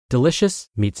Delicious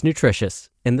meets nutritious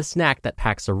in the snack that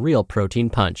packs a real protein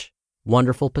punch.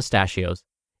 Wonderful Pistachios.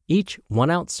 Each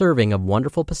 1-ounce serving of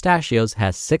Wonderful Pistachios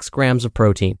has 6 grams of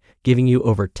protein, giving you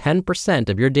over 10%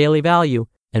 of your daily value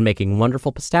and making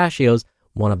Wonderful Pistachios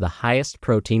one of the highest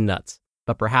protein nuts.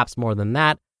 But perhaps more than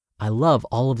that, I love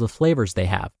all of the flavors they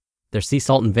have. Their sea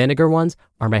salt and vinegar ones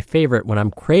are my favorite when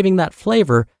I'm craving that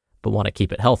flavor but want to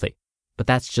keep it healthy. But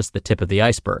that's just the tip of the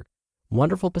iceberg.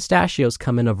 Wonderful Pistachios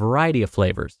come in a variety of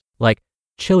flavors, like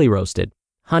chili roasted,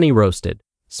 honey roasted,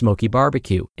 smoky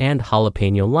barbecue, and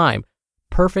jalapeno lime,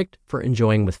 perfect for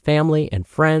enjoying with family and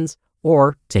friends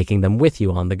or taking them with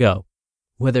you on the go.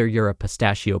 Whether you're a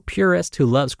pistachio purist who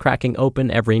loves cracking open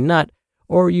every nut,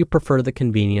 or you prefer the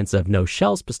convenience of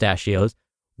no-shells pistachios,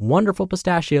 Wonderful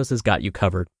Pistachios has got you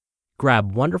covered.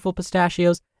 Grab Wonderful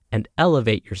Pistachios and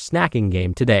elevate your snacking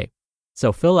game today.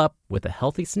 So fill up with a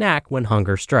healthy snack when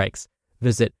hunger strikes.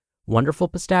 Visit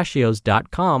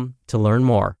wonderfulpistachios.com to learn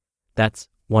more. That's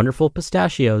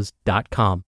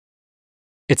wonderfulpistachios.com.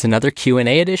 It's another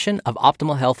Q&A edition of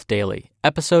Optimal Health Daily,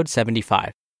 episode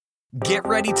 75. Get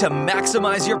ready to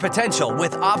maximize your potential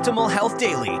with Optimal Health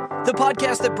Daily, the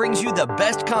podcast that brings you the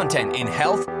best content in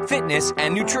health, fitness,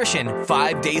 and nutrition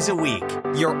 5 days a week.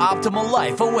 Your optimal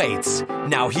life awaits.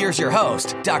 Now here's your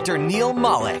host, Dr. Neal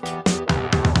Malik.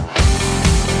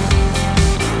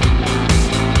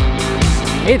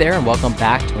 Hey there, and welcome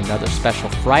back to another special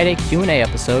Friday Q&A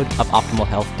episode of Optimal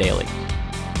Health Daily.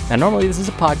 Now, normally this is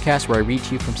a podcast where I read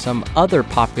to you from some other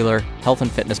popular health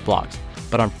and fitness blogs,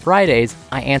 but on Fridays,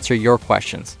 I answer your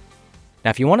questions. Now,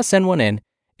 if you want to send one in,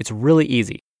 it's really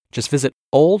easy. Just visit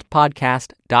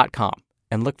oldpodcast.com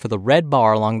and look for the red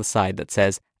bar along the side that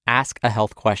says Ask a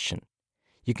Health Question.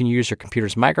 You can use your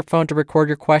computer's microphone to record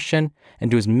your question and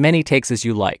do as many takes as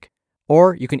you like,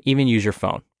 or you can even use your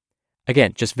phone.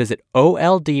 Again, just visit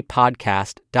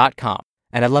oldpodcast.com,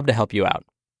 and I'd love to help you out.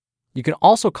 You can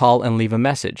also call and leave a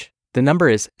message. The number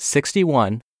is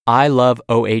 61 I love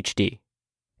OHD.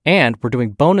 And we're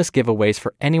doing bonus giveaways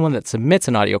for anyone that submits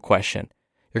an audio question.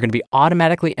 You're going to be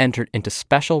automatically entered into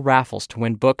special raffles to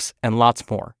win books and lots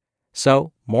more.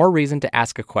 So, more reason to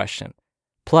ask a question.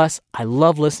 Plus, I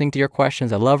love listening to your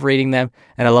questions, I love reading them,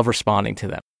 and I love responding to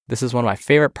them. This is one of my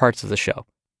favorite parts of the show.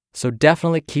 So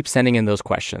definitely keep sending in those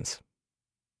questions.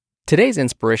 Today's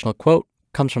inspirational quote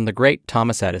comes from the great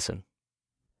Thomas Edison.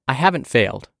 I haven't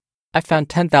failed. I've found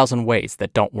 10,000 ways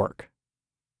that don't work.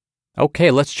 Okay,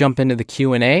 let's jump into the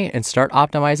Q&A and start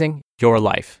optimizing your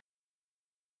life.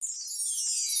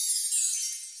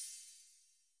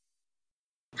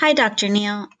 Hi, Dr.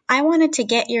 Neal. I wanted to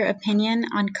get your opinion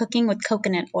on cooking with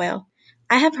coconut oil.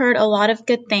 I have heard a lot of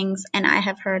good things, and I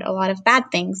have heard a lot of bad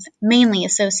things, mainly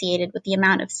associated with the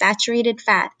amount of saturated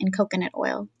fat in coconut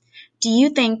oil. Do you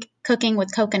think cooking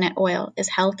with coconut oil is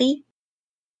healthy?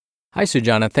 Hi,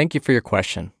 Sujana. Thank you for your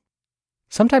question.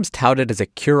 Sometimes touted as a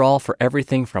cure-all for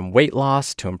everything from weight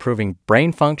loss to improving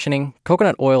brain functioning,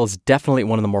 coconut oil is definitely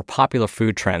one of the more popular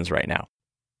food trends right now.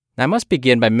 Now, I must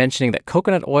begin by mentioning that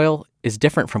coconut oil is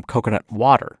different from coconut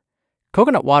water.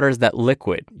 Coconut water is that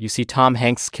liquid you see Tom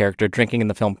Hanks' character drinking in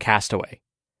the film Castaway.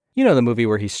 You know the movie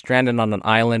where he's stranded on an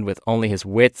island with only his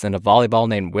wits and a volleyball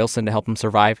named Wilson to help him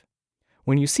survive?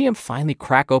 When you see him finally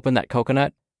crack open that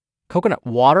coconut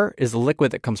water is the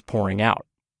liquid that comes pouring out.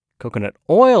 Coconut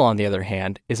oil, on the other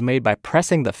hand, is made by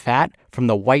pressing the fat from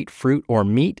the white fruit or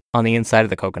meat on the inside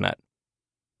of the coconut.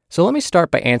 So let me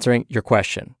start by answering your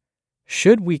question.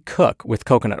 Should we cook with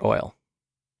coconut oil?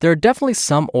 There are definitely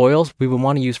some oils we would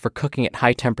want to use for cooking at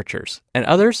high temperatures, and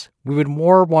others we would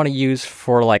more want to use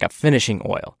for like a finishing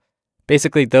oil.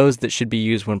 Basically those that should be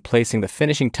used when placing the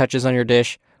finishing touches on your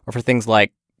dish or for things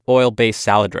like oil-based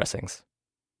salad dressings.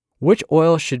 Which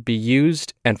oil should be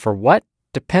used and for what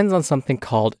depends on something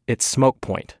called its smoke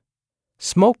point.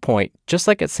 Smoke point, just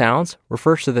like it sounds,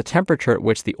 refers to the temperature at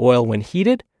which the oil, when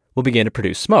heated, will begin to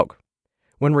produce smoke.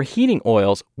 When we're heating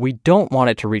oils, we don't want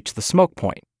it to reach the smoke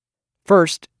point.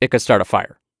 First, it could start a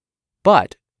fire.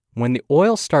 But when the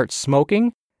oil starts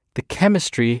smoking, the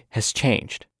chemistry has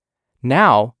changed.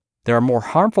 Now, there are more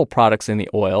harmful products in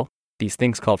the oil, these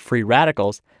things called free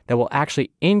radicals, that will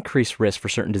actually increase risk for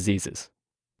certain diseases.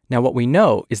 Now, what we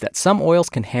know is that some oils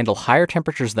can handle higher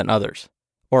temperatures than others.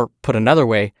 Or, put another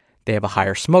way, they have a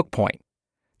higher smoke point.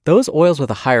 Those oils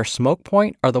with a higher smoke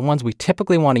point are the ones we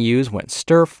typically want to use when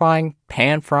stir frying,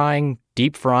 pan frying,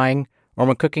 deep frying, or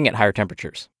when cooking at higher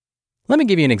temperatures. Let me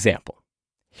give you an example.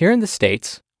 Here in the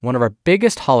States, one of our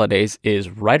biggest holidays is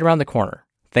right around the corner,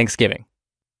 Thanksgiving.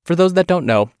 For those that don't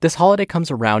know, this holiday comes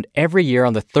around every year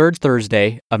on the third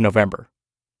Thursday of November.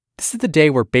 This is the day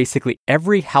where basically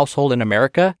every household in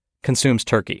America consumes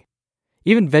turkey.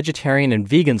 Even vegetarian and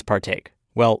vegans partake.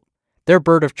 Well, their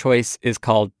bird of choice is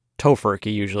called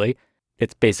tofurkey usually.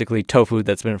 It's basically tofu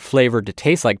that's been flavored to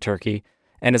taste like turkey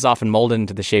and is often molded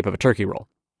into the shape of a turkey roll.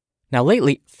 Now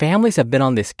lately, families have been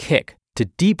on this kick to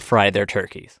deep fry their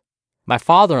turkeys. My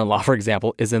father-in-law, for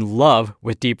example, is in love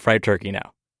with deep fried turkey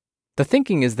now. The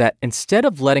thinking is that instead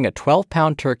of letting a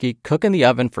 12-pound turkey cook in the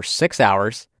oven for 6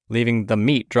 hours, leaving the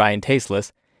meat dry and tasteless,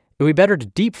 it would be better to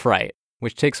deep fry it,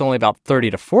 which takes only about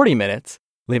 30 to 40 minutes,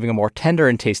 leaving a more tender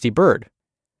and tasty bird.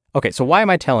 Okay, so why am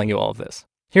I telling you all of this?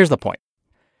 Here's the point.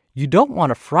 You don't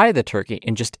want to fry the turkey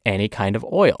in just any kind of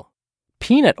oil.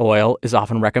 Peanut oil is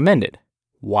often recommended.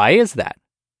 Why is that?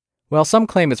 Well, some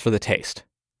claim it's for the taste.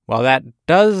 While that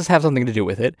does have something to do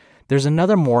with it, there's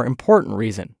another more important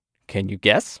reason. Can you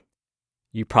guess?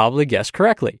 You probably guessed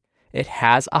correctly. It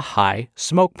has a high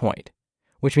smoke point,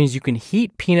 which means you can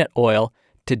heat peanut oil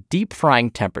to deep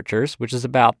frying temperatures, which is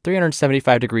about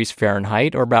 375 degrees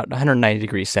Fahrenheit or about 190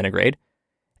 degrees centigrade,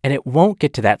 and it won't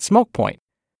get to that smoke point.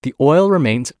 The oil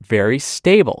remains very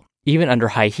stable, even under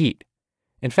high heat.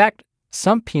 In fact,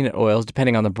 some peanut oils,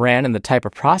 depending on the brand and the type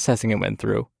of processing it went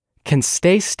through, can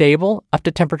stay stable up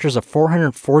to temperatures of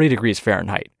 440 degrees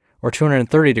Fahrenheit or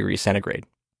 230 degrees centigrade.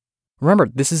 Remember,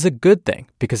 this is a good thing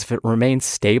because if it remains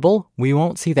stable, we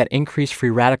won't see that increased free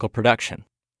radical production.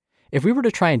 If we were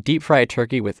to try and deep fry a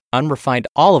turkey with unrefined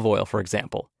olive oil, for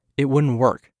example, it wouldn't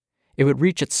work. It would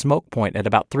reach its smoke point at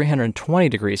about 320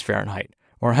 degrees Fahrenheit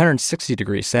or 160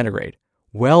 degrees centigrade,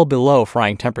 well below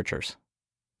frying temperatures.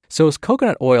 So is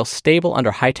coconut oil stable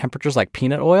under high temperatures like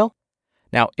peanut oil?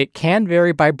 Now, it can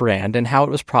vary by brand and how it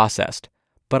was processed,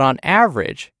 but on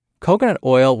average, coconut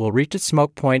oil will reach its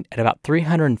smoke point at about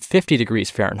 350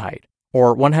 degrees Fahrenheit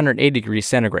or 180 degrees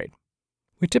centigrade.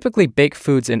 We typically bake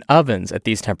foods in ovens at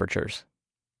these temperatures.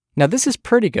 Now, this is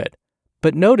pretty good,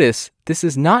 but notice this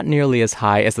is not nearly as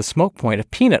high as the smoke point of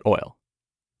peanut oil.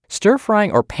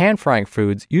 Stir-frying or pan-frying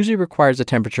foods usually requires a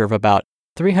temperature of about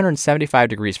 375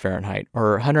 degrees Fahrenheit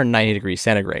or 190 degrees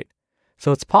centigrade.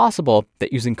 So it's possible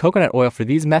that using coconut oil for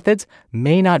these methods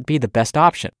may not be the best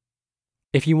option.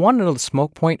 If you want to know the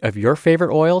smoke point of your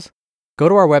favorite oils, go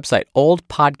to our website,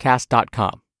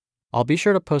 oldpodcast.com. I'll be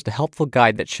sure to post a helpful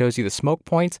guide that shows you the smoke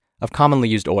points of commonly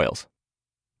used oils.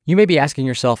 You may be asking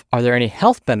yourself, are there any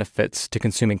health benefits to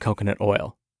consuming coconut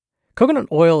oil? Coconut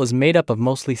oil is made up of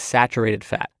mostly saturated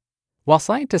fat. While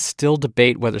scientists still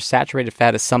debate whether saturated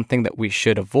fat is something that we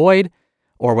should avoid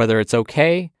or whether it's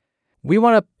okay, we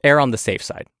want to err on the safe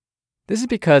side. This is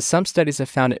because some studies have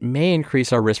found it may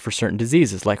increase our risk for certain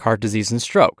diseases like heart disease and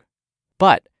stroke.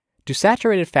 But do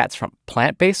saturated fats from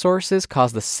plant-based sources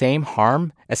cause the same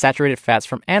harm as saturated fats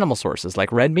from animal sources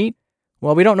like red meat?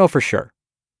 Well, we don't know for sure.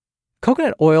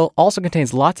 Coconut oil also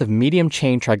contains lots of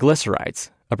medium-chain triglycerides,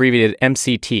 abbreviated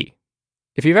MCT.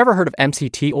 If you've ever heard of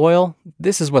MCT oil,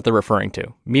 this is what they're referring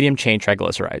to, medium-chain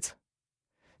triglycerides.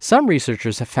 Some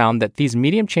researchers have found that these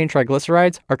medium-chain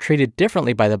triglycerides are treated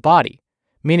differently by the body,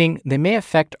 meaning they may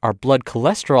affect our blood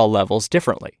cholesterol levels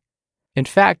differently. In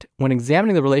fact, when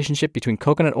examining the relationship between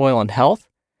coconut oil and health,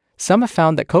 some have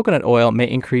found that coconut oil may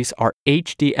increase our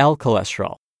HDL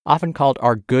cholesterol, often called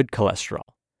our good cholesterol.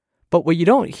 But what you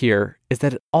don't hear is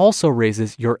that it also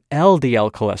raises your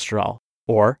LDL cholesterol,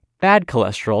 or bad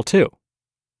cholesterol too.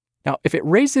 Now, if it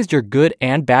raises your good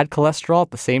and bad cholesterol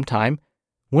at the same time,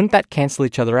 wouldn't that cancel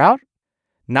each other out?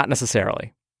 Not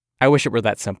necessarily. I wish it were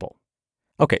that simple.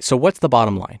 Okay, so what's the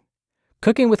bottom line?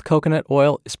 Cooking with coconut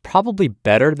oil is probably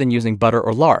better than using butter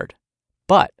or lard,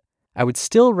 but I would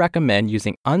still recommend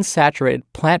using unsaturated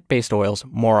plant-based oils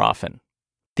more often.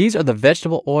 These are the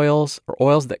vegetable oils or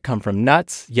oils that come from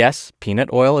nuts. Yes,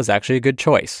 peanut oil is actually a good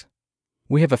choice.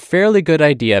 We have a fairly good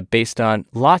idea based on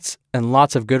lots and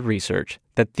lots of good research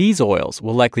that these oils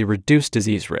will likely reduce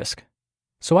disease risk.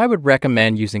 So I would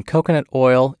recommend using coconut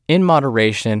oil in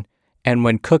moderation and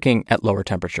when cooking at lower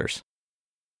temperatures.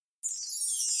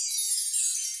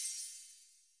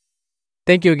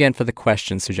 Thank you again for the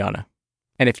question, Sujana.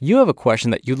 And if you have a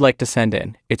question that you'd like to send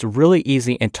in, it's really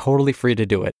easy and totally free to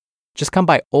do it. Just come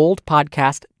by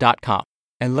oldpodcast.com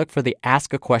and look for the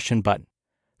Ask a Question button.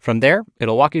 From there,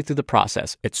 it'll walk you through the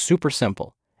process. It's super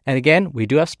simple. And again, we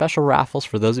do have special raffles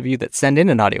for those of you that send in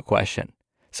an audio question.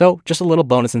 So just a little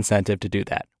bonus incentive to do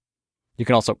that. You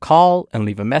can also call and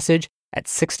leave a message at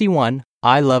 61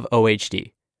 I love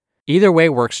OHD. Either way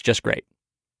works just great.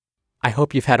 I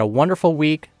hope you've had a wonderful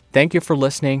week. Thank you for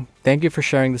listening. Thank you for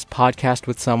sharing this podcast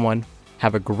with someone.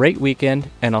 Have a great weekend,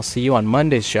 and I'll see you on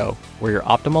Monday's show where your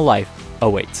optimal life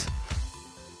awaits.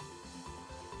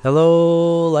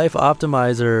 Hello, Life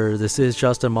Optimizer. This is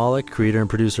Justin Malik, creator and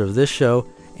producer of this show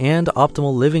and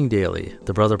Optimal Living Daily,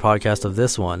 the brother podcast of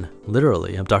this one.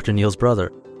 Literally, I'm Dr. Neil's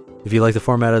brother. If you like the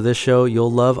format of this show,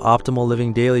 you'll love Optimal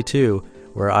Living Daily too,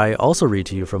 where I also read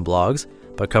to you from blogs,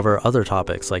 but cover other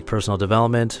topics like personal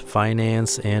development,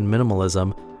 finance, and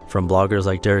minimalism from bloggers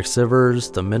like Derek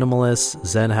Sivers, The Minimalists,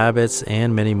 Zen Habits,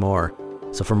 and many more.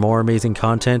 So for more amazing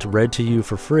content read to you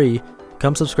for free,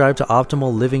 come subscribe to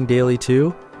Optimal Living Daily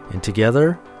too, and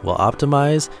together we'll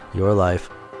optimize your life.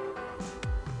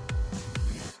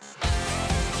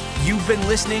 You've been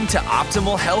listening to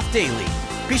Optimal Health Daily.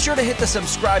 Be sure to hit the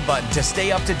subscribe button to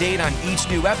stay up to date on each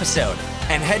new episode,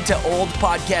 and head to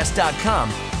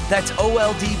oldpodcast.com. That's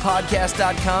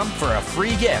oldpodcast.com for a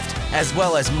free gift, as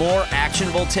well as more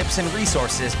actionable tips and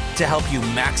resources to help you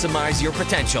maximize your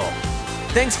potential.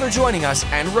 Thanks for joining us,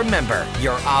 and remember,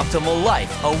 your optimal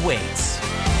life awaits.